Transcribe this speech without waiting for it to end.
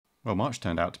Well, March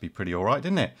turned out to be pretty all right,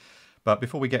 didn't it? But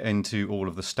before we get into all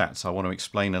of the stats, I want to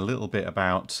explain a little bit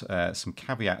about some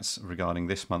caveats regarding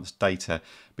this month's data.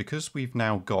 Because we've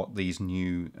now got these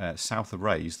new south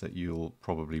arrays that you'll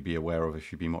probably be aware of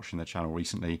if you've been watching the channel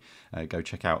recently. Go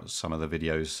check out some of the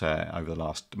videos over the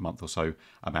last month or so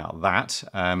about that.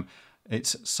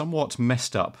 It's somewhat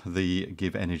messed up the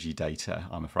GivEnergy data,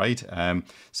 I'm afraid.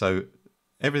 So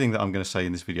everything that I'm going to say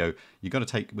in this video, you've got to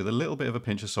take with a little bit of a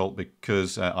pinch of salt,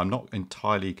 because I'm not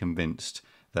entirely convinced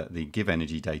that the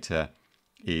GivEnergy data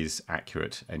is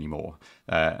accurate anymore.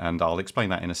 And I'll explain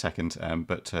that in a second.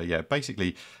 Yeah,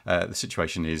 basically the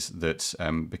situation is that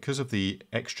because of the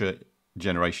extra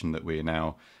generation that we're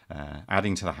now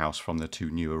adding to the house from the two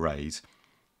new arrays,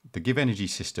 the GivEnergy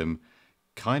system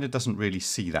kind of doesn't really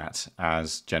see that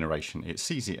as generation. It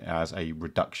sees it as a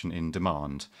reduction in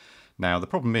demand. Now, the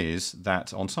problem is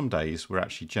that on some days we're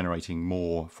actually generating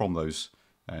more from those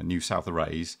new south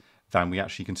arrays than we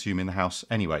actually consume in the house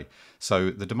anyway.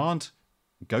 So the demand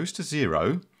goes to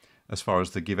zero as far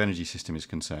as the GivEnergy system is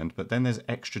concerned, but then there's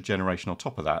extra generation on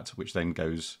top of that, which then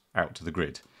goes out to the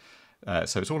grid.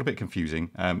 So it's all a bit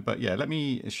confusing, but yeah, let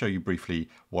me show you briefly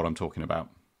what I'm talking about.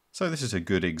 So this is a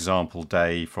good example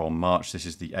day from March. This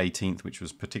is the 18th, which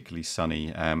was particularly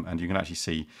sunny, and you can actually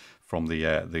see from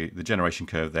the generation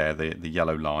curve there, the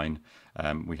yellow line,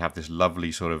 we have this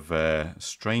lovely sort of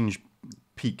strange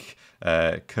peak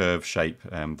curve shape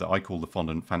that I call the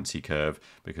fondant fancy curve,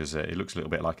 because it looks a little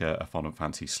bit like a fondant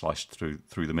fancy sliced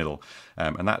through the middle,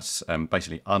 and that's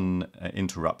basically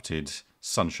uninterrupted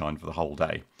sunshine for the whole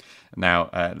day.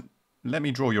 Now let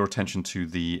me draw your attention to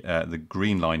the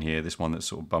green line here, this one that's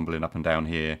sort of bumbling up and down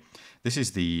here. This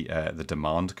is the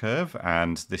demand curve,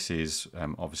 and this is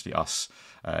obviously us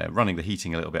running the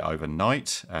heating a little bit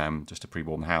overnight, just to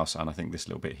pre-warm the house. And I think this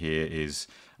little bit here is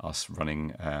us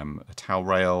running a towel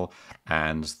rail,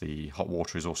 and the hot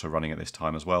water is also running at this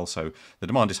time as well. So the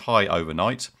demand is high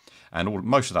overnight, and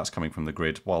most of that's coming from the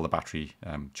grid while the battery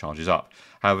charges up.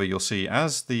 However, you'll see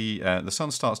as the sun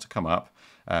starts to come up,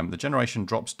 the generation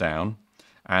drops down,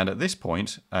 and at this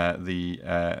point,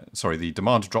 the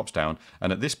demand drops down,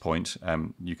 and at this point,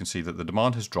 you can see that the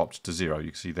demand has dropped to zero.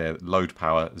 You can see there load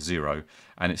power 0,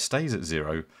 and it stays at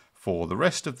 0 for the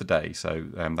rest of the day. So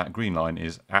that green line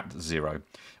is at 0,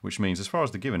 which means as far as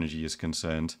the GivEnergy is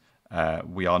concerned,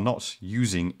 we are not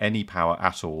using any power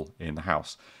at all in the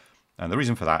house. And the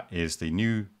reason for that is the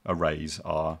new arrays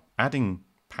are adding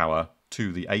power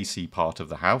to the AC part of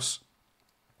the house,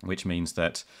 which means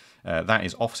that that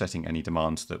is offsetting any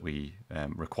demands that we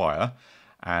require,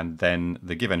 and then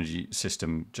the GivEnergy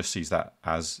system just sees that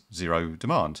as zero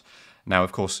demand. Now,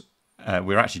 of course,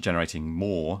 we're actually generating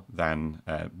more than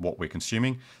what we're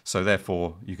consuming, so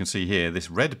therefore you can see here this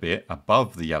red bit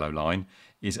above the yellow line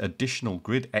is additional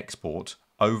grid export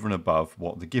over and above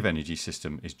what the GivEnergy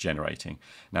system is generating.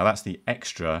 Now that's the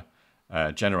extra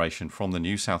generation from the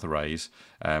new south arrays,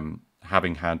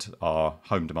 having had our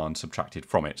home demand subtracted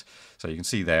from it. So you can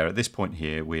see there at this point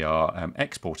here we are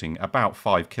exporting about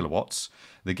 5 kilowatts.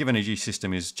 The GivEnergy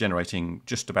system is generating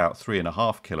just about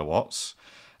 3.5 kilowatts,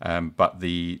 but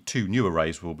the two new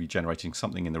arrays will be generating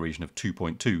something in the region of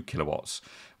 2.2 kilowatts,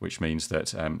 which means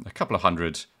that a couple of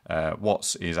hundred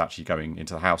watts is actually going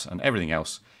into the house, and everything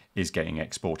else is getting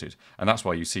exported. And that's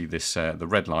why you see this the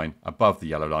red line above the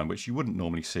yellow line, which you wouldn't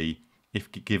normally see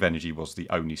if GivEnergy was the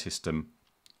only system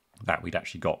that we'd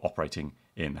actually got operating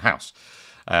in the house.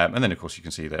 And then of course you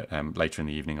can see that later in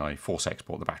the evening I force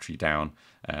export the battery down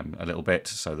a little bit,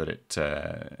 so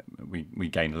that we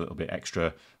gain a little bit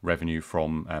extra revenue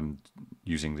from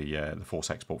using the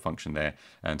force export function there,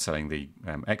 and selling the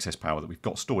excess power that we've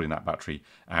got stored in that battery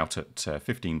out at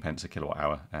 15 pence a kilowatt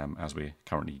hour, as we're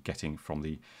currently getting from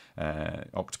the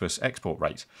Octopus export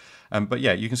rate. But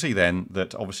yeah, you can see then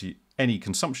that obviously any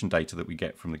consumption data that we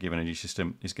get from the GivEnergy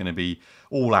system is going to be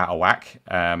all out of whack,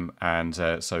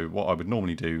 so what I would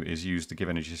normally do is use the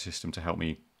GivEnergy system to help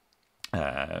me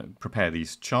prepare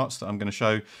these charts that I'm going to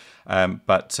show.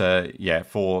 Yeah,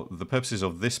 for the purposes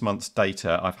of this month's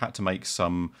data, I've had to make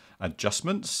some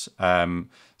adjustments.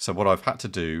 So what I've had to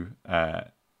do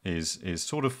is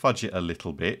sort of fudge it a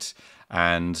little bit,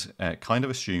 and kind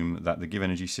of assume that the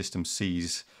GivEnergy system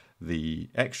sees the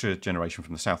extra generation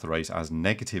from the south arrays as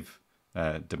negative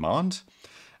demand,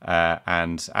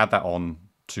 and add that on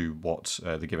to what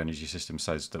the GivEnergy system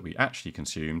says that we actually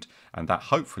consumed, and that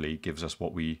hopefully gives us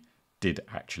what we did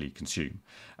actually consume.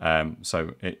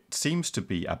 So it seems to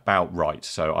be about right.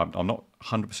 So I'm not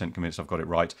 100% convinced I've got it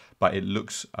right, but it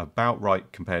looks about right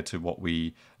compared to what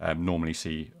we normally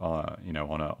see, you know,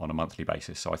 on a monthly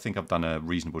basis. So I think I've done a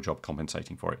reasonable job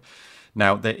compensating for it.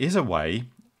 Now there is a way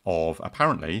of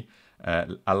apparently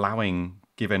allowing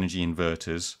GivEnergy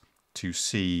inverters to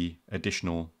see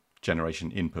additional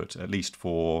generation input, at least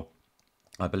for,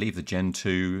 I believe, the Gen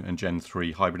 2 and Gen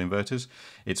 3 hybrid inverters.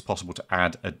 It's possible to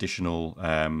add additional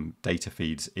data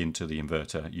feeds into the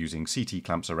inverter using CT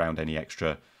clamps around any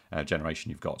extra generation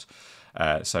you've got.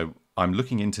 So I'm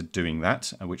looking into doing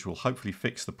that, which will hopefully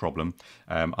fix the problem.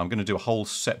 I'm going to do a whole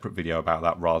separate video about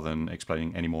that rather than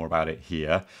explaining any more about it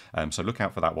here. So look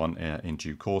out for that one in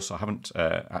due course. I haven't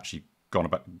actually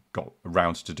got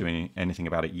around to doing anything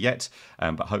about it yet,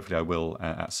 but hopefully I will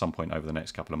at some point over the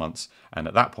next couple of months. And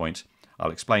at that point,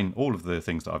 I'll explain all of the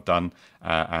things that I've done,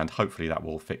 and hopefully that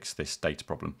will fix this data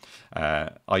problem.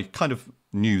 I kind of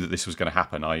knew that this was going to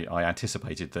happen. I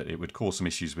anticipated that it would cause some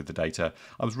issues with the data.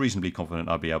 I was reasonably confident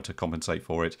I'd be able to compensate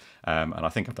for it, and I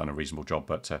think I've done a reasonable job.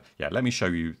 But yeah, let me show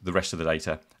you the rest of the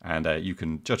data, and you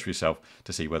can judge for yourself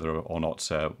to see whether or not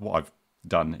what I've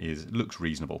done looks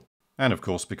reasonable. And of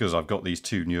course, because I've got these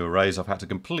two new arrays, I've had to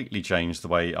completely change the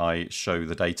way I show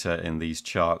the data in these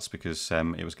charts, because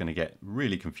it was going to get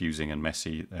really confusing and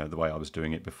messy the way I was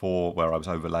doing it before, where I was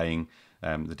overlaying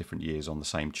the different years on the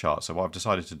same chart. So what I've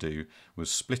decided to do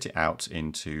was split it out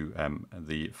into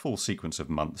the full sequence of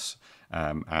months,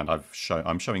 and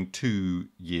I'm showing 2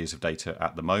 years of data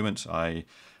at the moment.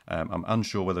 I'm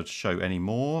unsure whether to show any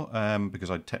more because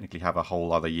I technically have a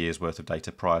whole other year's worth of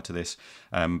data prior to this.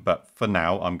 But for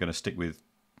now, I'm going to stick with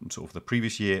sort of the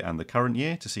previous year and the current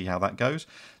year to see how that goes.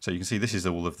 So you can see this is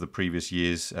all of the previous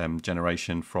year's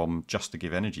generation from just the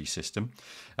GivEnergy system.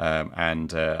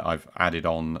 And I've added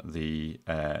on the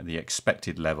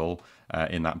expected level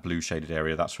in that blue shaded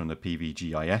area. That's from the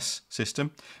PVGIS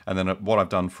system. And then what I've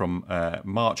done from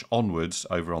March onwards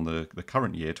over on the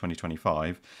current year,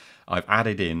 2025, I've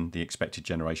added in the expected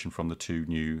generation from the 2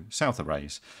 new south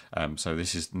arrays. So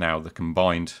this is now the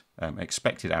combined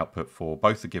expected output for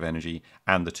both the GivEnergy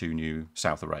and the 2 new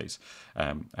south arrays.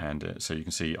 So you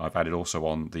can see I've added also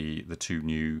on the 2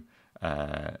 new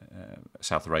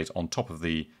south arrays on top of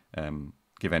the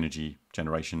GivEnergy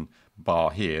generation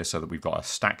bar here, so that we've got a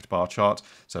stacked bar chart,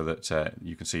 so that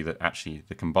you can see that actually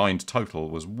the combined total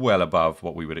was well above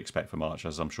what we would expect for March.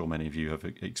 As I'm sure many of you have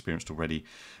experienced already,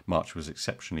 March was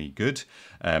exceptionally good,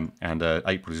 and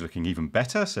April is looking even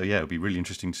better. So yeah, it'll be really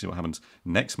interesting to see what happens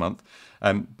next month.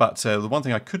 But the one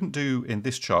thing I couldn't do in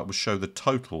this chart was show the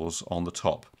totals on the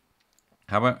top.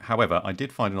 However, I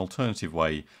did find an alternative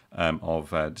way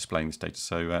of displaying this data.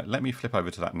 So let me flip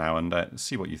over to that now and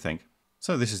see what you think.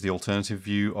 So this is the alternative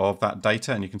view of that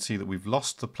data, and you can see that we've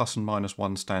lost the plus and minus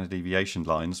 1 standard deviation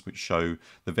lines, which show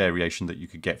the variation that you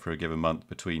could get for a given month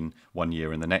between one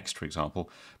year and the next, for example.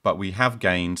 But we have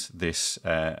gained this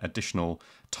additional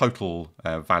total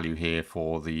value here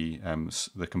for the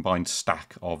combined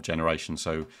stack of generation.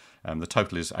 So the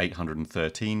total is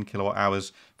 813 kilowatt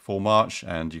hours for March,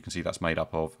 and you can see that's made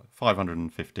up of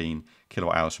 515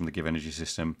 kilowatt hours from the GivEnergy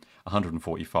system,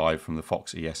 145 from the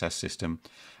Fox ESS system,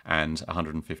 and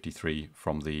 153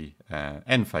 from the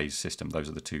Enphase system. Those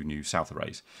are the 2 new south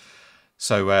arrays.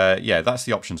 So yeah, that's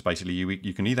the options basically.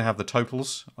 You can either have the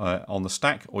totals on the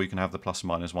stack, or you can have the plus and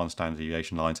minus 1 standard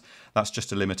deviation lines. That's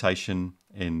just a limitation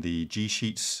in the G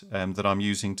sheets that I'm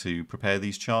using to prepare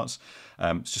these charts.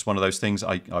 It's just one of those things.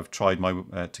 I've tried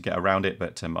to get around it,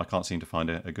 but I can't seem to find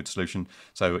a good solution.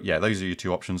 So yeah, those are your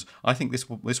 2 options. I think this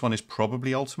one is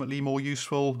probably ultimately more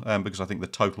useful because I think the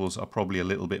totals are probably a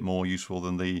little bit more useful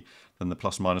than the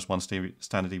plus and minus 1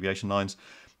 standard deviation lines.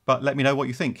 But let me know what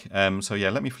you think. So yeah,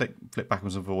 let me flip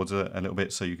backwards and forwards a little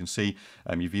bit so you can see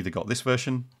you've either got this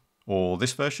version or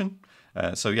this version.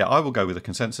 So yeah, I will go with a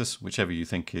consensus, whichever you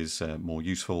think is more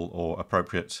useful or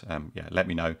appropriate. Yeah, let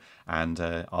me know, and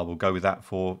I will go with that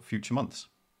for future months.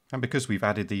 And because we've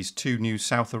added these 2 new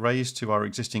south arrays to our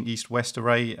existing east-west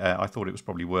array, I thought it was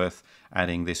probably worth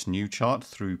adding this new chart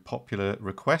through popular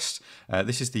request.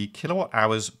 This is the kilowatt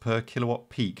hours per kilowatt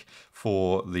peak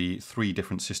for the 3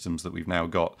 different systems that we've now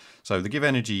got. So the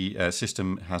GivEnergy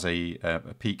system has a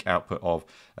peak output of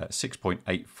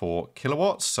 6.84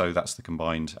 kilowatts. So that's the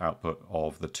combined output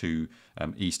of the 2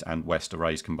 east and west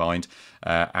arrays combined.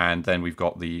 And then we've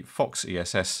got the Fox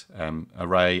ESS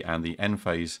array and the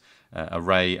Enphase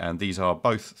array, and these are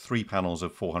both 3 panels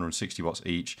of 460 watts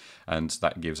each, and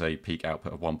that gives a peak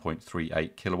output of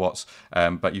 1.38 kilowatts.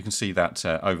 But you can see that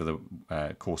over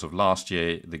the course of last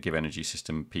year, the GivEnergy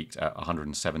system peaked at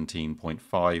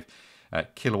 117.5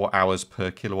 kilowatt hours per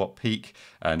kilowatt peak,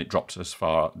 and it dropped as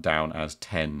far down as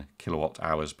 10 kilowatt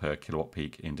hours per kilowatt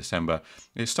peak in December.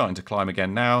 It's starting to climb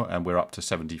again now, and we're up to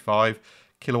 75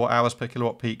 kilowatt hours per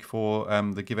kilowatt peak for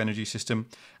the GivEnergy system,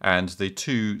 and the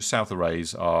two south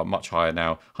arrays are much higher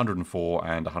now, 104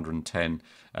 and 110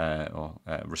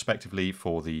 respectively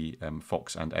for the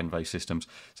Fox and Enphase systems.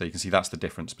 So you can see that's the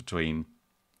difference between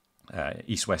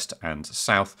east, west and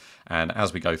south, and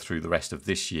as we go through the rest of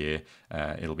this year,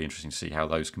 it'll be interesting to see how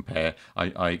those compare.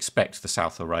 I expect the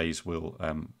south arrays will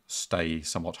stay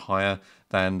somewhat higher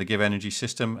than the GivEnergy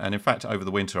system, and in fact over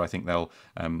the winter I think they'll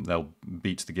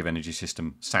beat the GivEnergy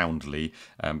system soundly,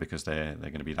 because they're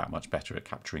going to be that much better at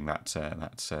capturing that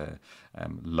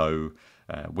low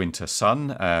winter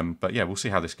sun. But yeah, we'll see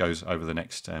how this goes over the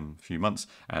next few months,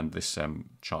 and this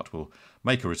chart will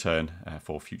make a return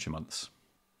for future months.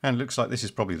 And it looks like this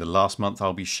is probably the last month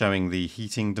I'll be showing the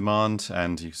heating demand,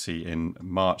 and you see in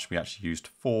March we actually used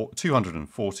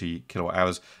 240 kilowatt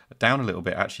hours, down a little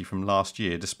bit actually from last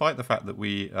year, despite the fact that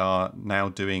we are now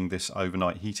doing this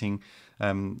overnight heating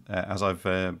as I've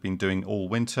been doing all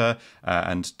winter,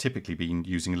 and typically been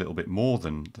using a little bit more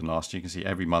than last year. You can see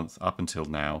every month up until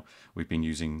now we've been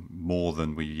using more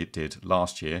than we did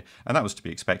last year, and that was to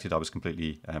be expected. I was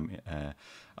completely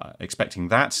expecting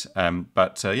that,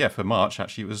 but yeah, for March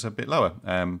actually it was a bit lower,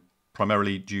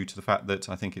 primarily due to the fact that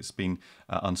I think it's been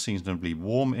unseasonably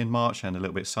warm in March and a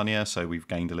little bit sunnier, so we've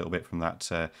gained a little bit from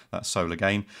that solar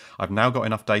gain. I've now got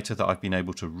enough data that I've been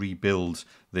able to rebuild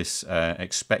this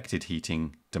expected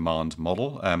heating demand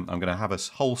model. I'm going to have a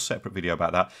whole separate video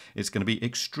about that. It's going to be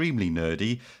extremely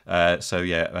nerdy, so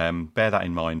yeah, bear that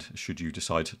in mind should you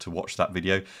decide to watch that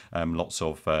video. Lots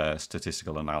of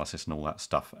statistical analysis and all that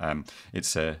stuff.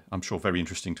 It's I'm sure very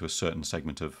interesting to a certain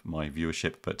segment of my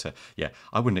viewership, but yeah,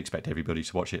 I wouldn't expect everybody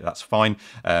to watch it. That's fine,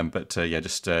 but yeah,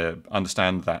 just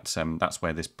understand that that's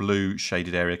where this blue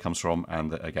shaded area comes from,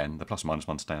 and that, again, the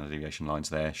 ±1 standard deviation lines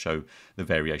there show the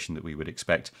variation that we would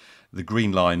expect. The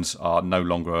green lines are no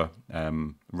longer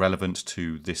relevant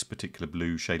to this particular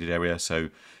blue shaded area, so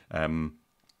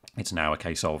it's now a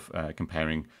case of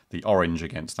comparing the orange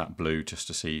against that blue just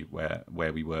to see where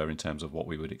we were in terms of what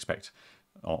we would expect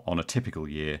on a typical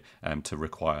year to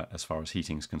require as far as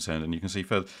heating is concerned. And you can see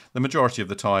for the majority of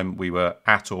the time we were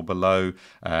at or below.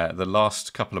 The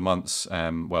last couple of months,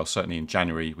 well, certainly in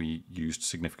January we used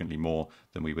significantly more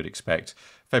than we would expect.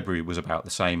 February was about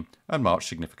the same, and March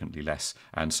significantly less.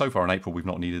 And so far in April we've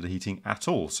not needed the heating at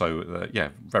all. So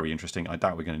yeah, very interesting. I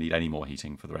doubt we're going to need any more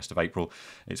heating for the rest of April.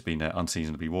 It's been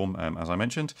unseasonably warm, as I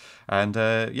mentioned. And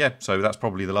yeah, so that's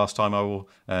probably the last time I will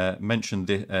mention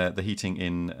the heating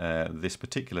in this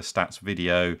particular stats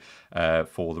video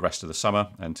for the rest of the summer,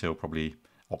 until probably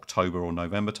October or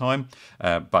November time.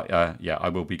 But yeah, I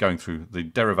will be going through the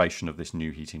derivation of this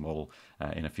new heating model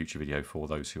in a future video for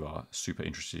those who are super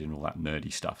interested in all that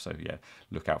nerdy stuff. So yeah,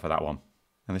 look out for that one.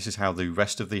 And this is how the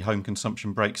rest of the home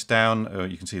consumption breaks down.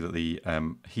 You can see that the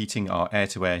heating, our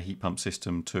air-to-air heat pump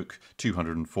system, took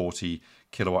 240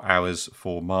 kilowatt hours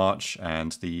for March,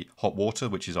 and the hot water,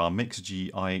 which is our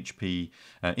Mixergy IHP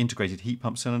integrated heat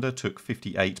pump cylinder, took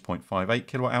 58.58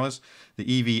 kilowatt hours.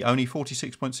 The EV only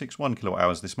 46.61 kilowatt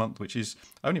hours this month, which is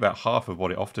only about half of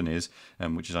what it often is,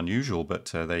 which is unusual, but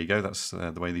there you go. That's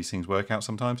the way these things work out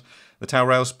sometimes. The towel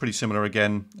rails, pretty similar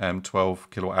again, 12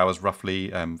 kilowatt hours roughly,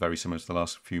 very similar to the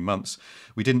last few months.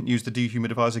 We didn't use the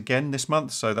dehumidifiers again this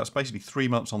month, so that's basically 3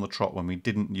 months on the trot when we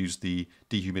didn't use the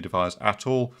dehumidifiers at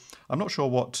all. I'm not sure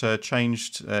what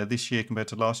changed this year compared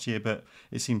to last year, but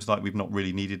it seems like we've not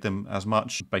really needed them as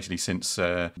much, basically since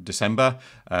December.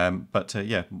 But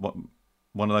yeah,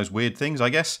 one of those weird things, I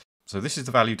guess. So this is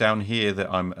the value down here that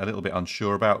I'm a little bit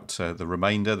unsure about, the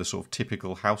remainder, the sort of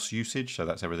typical house usage. So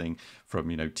that's everything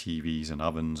from, you know, TVs and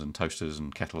ovens and toasters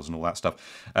and kettles and all that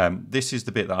stuff. This is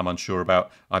the bit that I'm unsure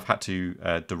about. I've had to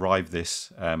derive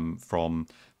this from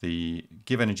the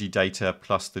GivEnergy data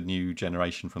plus the new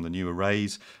generation from the new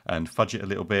arrays, and fudge it a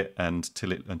little bit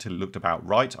until it looked about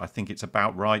right. I think it's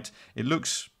about right. It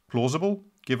looks plausible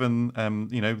given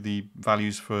you know, the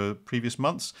values for previous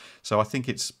months, so I think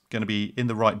it's going to be in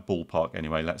the right ballpark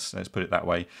anyway. Let's put it that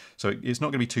way. So it's not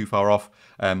going to be too far off,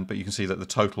 but you can see that the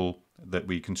total that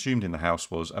we consumed in the house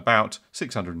was about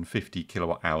 650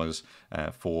 kilowatt hours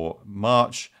for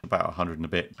March, about 100 and a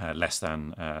bit less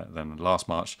than last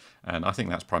March, and I think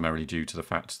that's primarily due to the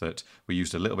fact that we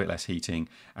used a little bit less heating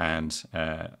and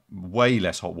way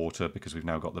less hot water because we've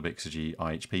now got the Mixergy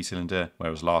IHP cylinder,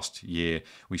 whereas last year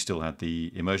we still had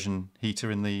the immersion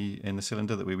heater in the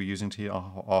cylinder that we were using to heat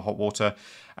our hot water,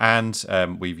 and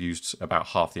we've used about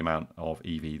half the amount of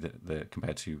EV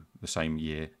compared to the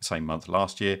same month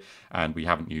last year, and we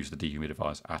haven't used the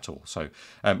dehumidifiers at all. So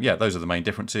yeah, those are the main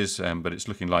differences, but it's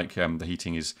looking like the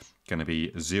heating is going to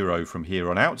be 0 from here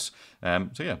on out.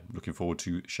 So yeah, looking forward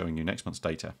to showing you next month's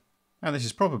data. And this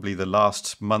is probably the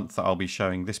last month that I'll be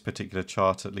showing this particular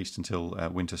chart, at least until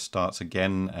winter starts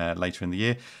again later in the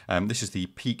year. This is the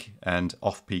peak and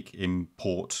off-peak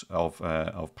import of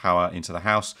power into the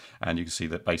house. And you can see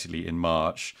that basically in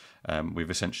March,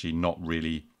 we've essentially not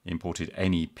really imported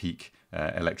any peak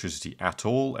electricity at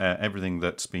all. Everything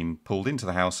that's been pulled into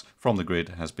the house from the grid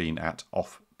has been at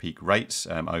off-peak rates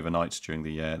overnight during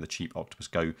the cheap Octopus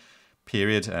Go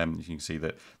period. You can see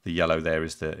that the yellow there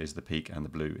is the peak and the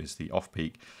blue is the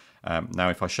off-peak. Now,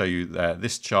 if I show you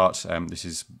this chart, this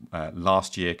is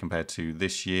last year compared to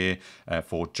this year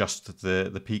for just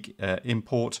the peak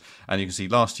import, and you can see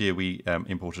last year we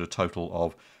imported a total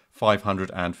of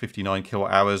 559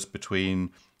 kilowatt hours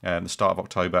between the start of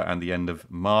October and the end of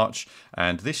March,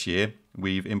 and this year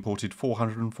we've imported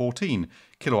 414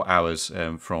 kilowatt hours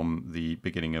from the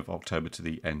beginning of October to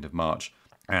the end of March.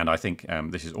 And I think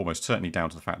this is almost certainly down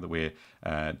to the fact that we're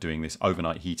doing this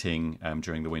overnight heating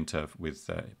during the winter with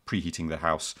preheating the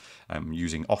house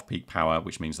using off-peak power,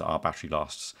 which means that our battery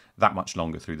lasts that much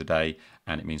longer through the day,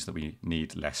 and it means that we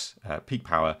need less peak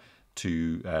power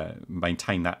to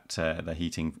maintain that the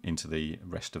heating into the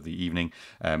rest of the evening.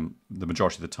 The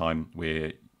majority of the time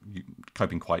we're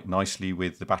coping quite nicely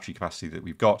with the battery capacity that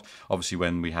we've got. Obviously,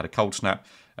 when we had a cold snap,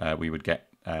 we would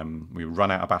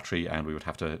run out of battery and we would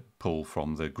have to pull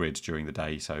from the grid during the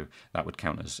day, so that would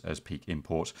count as peak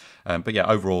import. But yeah,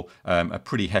 overall a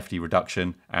pretty hefty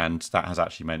reduction, and that has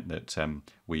actually meant that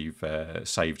we've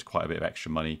saved quite a bit of extra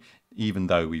money, even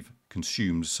though we've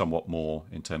consumed somewhat more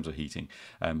in terms of heating.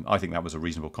 I think that was a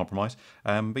reasonable compromise.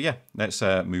 But yeah, let's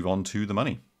move on to the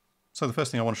money. So the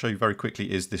first thing I want to show you very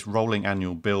quickly is this rolling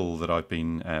annual bill that I've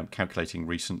been calculating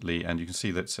recently, and you can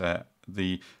see that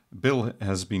the bill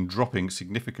has been dropping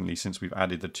significantly since we've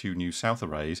added the two new south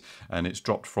arrays, and it's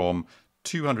dropped from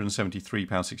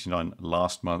 £273.69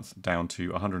 last month down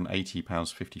to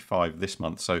 £180.55 this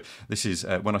month. So this is,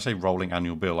 when I say rolling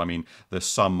annual bill, I mean the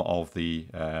sum of the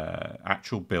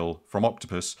actual bill from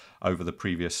Octopus over the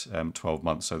previous 12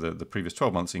 months. So the previous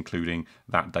 12 months, including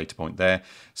that data point there.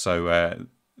 So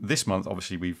this month,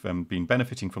 obviously, we've been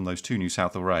benefiting from those two new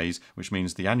south arrays, which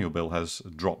means the annual bill has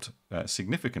dropped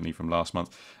significantly from last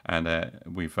month, and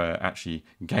we've actually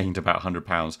gained about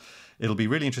 £100. It'll be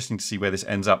really interesting to see where this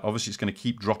ends up. Obviously, it's going to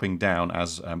keep dropping down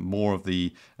as more of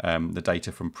the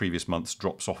data from previous months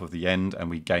drops off of the end, and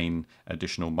we gain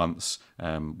additional months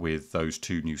with those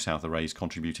two new south arrays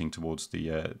contributing towards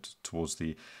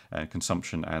the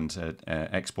consumption and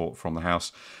export from the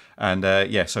house. And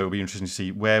yeah, so it'll be interesting to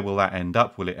see where will that end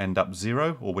up. Will it end up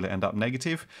zero or will it end up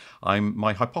negative?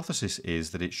 My hypothesis is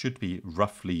that it should be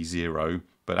roughly zero,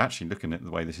 but actually looking at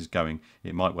the way this is going,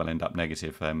 it might well end up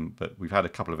negative. But we've had a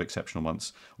couple of exceptional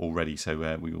months already,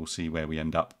 so we will see where we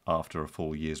end up after a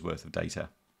full year's worth of data.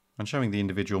 And showing the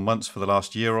individual months for the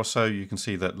last year or so, you can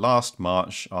see that last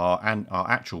March our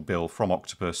actual bill from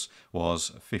Octopus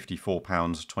was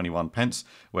 £54.21,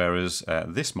 whereas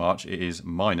this March it is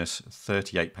minus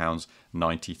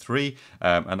 £38.93,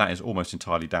 and that is almost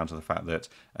entirely down to the fact that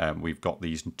we've got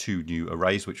these two new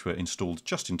arrays which were installed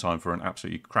just in time for an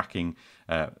absolutely cracking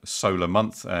solar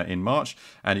month in March,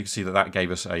 and you can see that that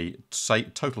gave us a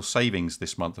total savings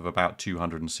this month of about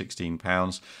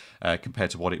 £216 compared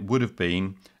to what it would have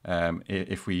been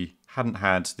if we hadn't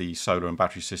had the solar and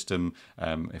battery system,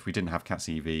 if we didn't have CATS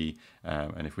EV,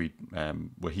 and if we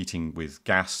were heating with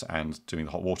gas and doing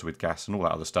the hot water with gas and all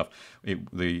that other stuff,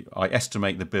 I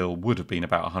estimate the bill would have been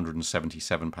about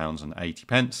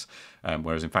 £177.80,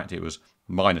 whereas in fact it was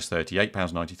minus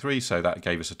 £38.93, so that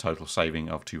gave us a total saving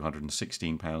of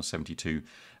 £216.72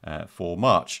 for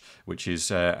March, which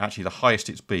is actually the highest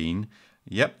it's been.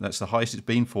 Yep, that's the highest it's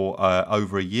been for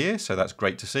over a year, so that's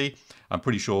great to see. I'm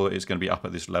pretty sure it's going to be up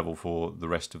at this level for the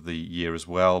rest of the year as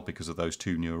well because of those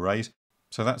two new arrays.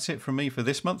 So that's it from me for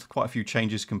this month. Quite a few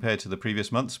changes compared to the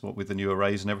previous months, what with the new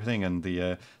arrays and everything, and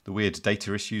the weird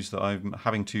data issues that I'm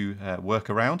having to work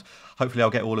around. Hopefully I'll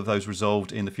get all of those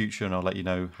resolved in the future, and I'll let you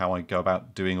know how I go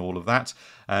about doing all of that.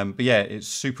 But yeah, it's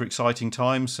super exciting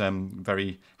times.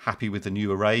 Very happy with the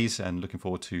new arrays and looking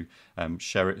forward to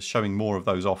showing more of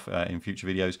those off in future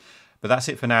videos. But that's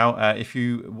it for now. If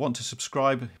you want to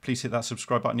subscribe, please hit that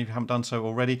subscribe button if you haven't done so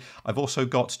already. I've also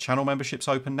got channel memberships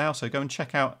open now, so go and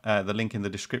check out the link in the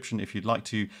description if you'd like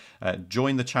to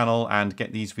join the channel and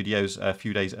get these videos a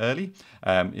few days early.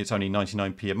 It's only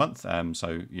 99p a month,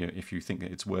 so if you think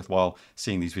it's worthwhile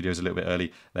seeing these videos a little bit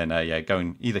early, then yeah, go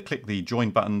and either click the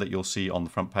join button that you'll see on the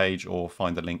front page or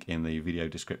find the link in the video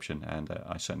description, and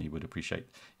I certainly would appreciate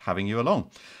having you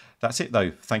along. That's it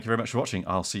though. Thank you very much for watching.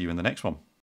 I'll see you in the next one.